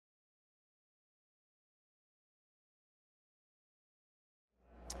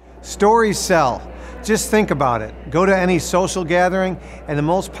Stories sell. Just think about it. Go to any social gathering, and the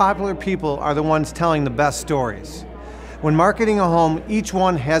most popular people are the ones telling the best stories. When marketing a home, each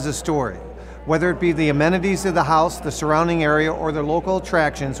one has a story. Whether it be the amenities of the house, the surrounding area, or the local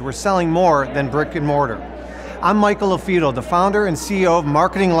attractions, we're selling more than brick and mortar. I'm Michael LaFido, the founder and CEO of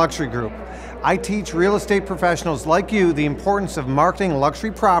Marketing Luxury Group. I teach real estate professionals like you the importance of marketing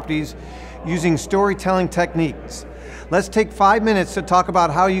luxury properties using storytelling techniques. Let's take 5 minutes to talk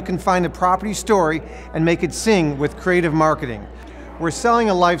about how you can find a property story and make it sing with creative marketing. We're selling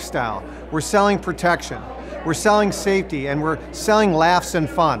a lifestyle, we're selling protection, we're selling safety, and we're selling laughs and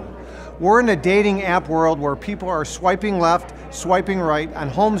fun. We're in a dating app world where people are swiping left, swiping right on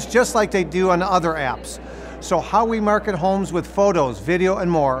homes just like they do on other apps. So how we market homes with photos, video,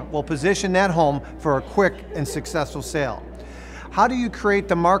 and more will position that home for a quick and successful sale. How do you create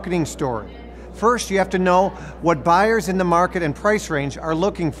the marketing story? First, you have to know what buyers in the market and price range are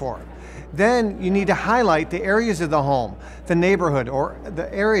looking for. Then you need to highlight the areas of the home, the neighborhood, or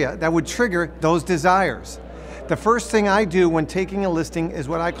the area that would trigger those desires. The first thing I do when taking a listing is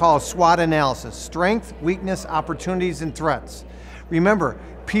what I call a SWOT analysis: strength, weakness, opportunities, and threats. Remember,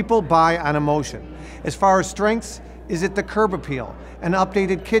 people buy on emotion. As far as strengths, is it the curb appeal, an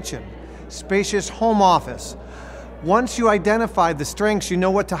updated kitchen, spacious home office? Once you identify the strengths, you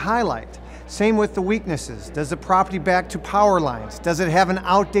know what to highlight. Same with the weaknesses. Does the property back to power lines? Does it have an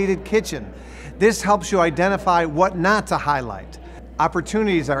outdated kitchen? This helps you identify what not to highlight.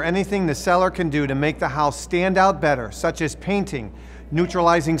 Opportunities are anything the seller can do to make the house stand out better, such as painting,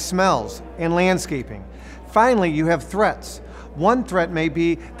 neutralizing smells, and landscaping. Finally, you have threats. One threat may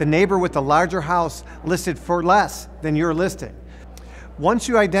be the neighbor with the larger house listed for less than your listing. Once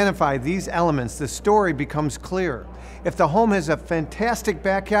you identify these elements, the story becomes clear. If the home has a fantastic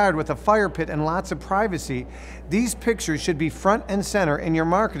backyard with a fire pit and lots of privacy, these pictures should be front and center in your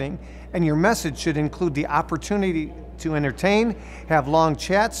marketing, and your message should include the opportunity to entertain, have long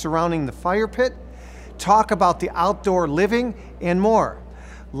chats surrounding the fire pit, talk about the outdoor living, and more.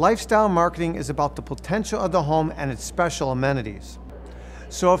 Lifestyle marketing is about the potential of the home and its special amenities.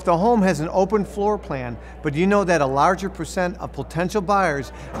 So if the home has an open floor plan, but you know that a larger percent of potential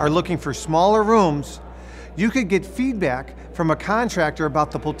buyers are looking for smaller rooms, you could get feedback from a contractor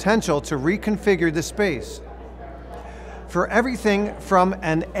about the potential to reconfigure the space. For everything from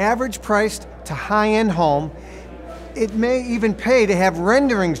an average priced to high-end home, it may even pay to have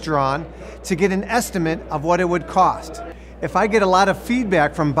renderings drawn to get an estimate of what it would cost. If I get a lot of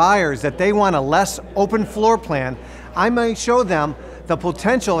feedback from buyers that they want a less open floor plan, I may show them the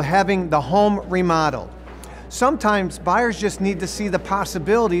potential of having the home remodeled. Sometimes buyers just need to see the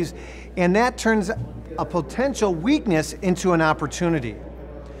possibilities, and that turns a potential weakness into an opportunity.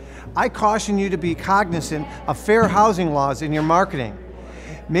 I caution you to be cognizant of fair housing laws in your marketing.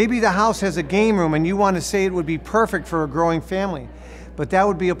 Maybe the house has a game room and you want to say it would be perfect for a growing family, but that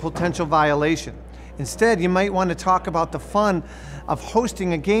would be a potential violation. Instead, you might want to talk about the fun of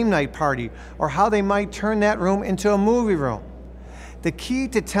hosting a game night party or how they might turn that room into a movie room. The key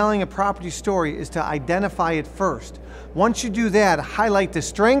to telling a property story is to identify it first. Once you do that, highlight the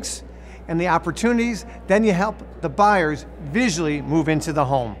strengths and the opportunities, then you help the buyers visually move into the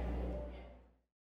home.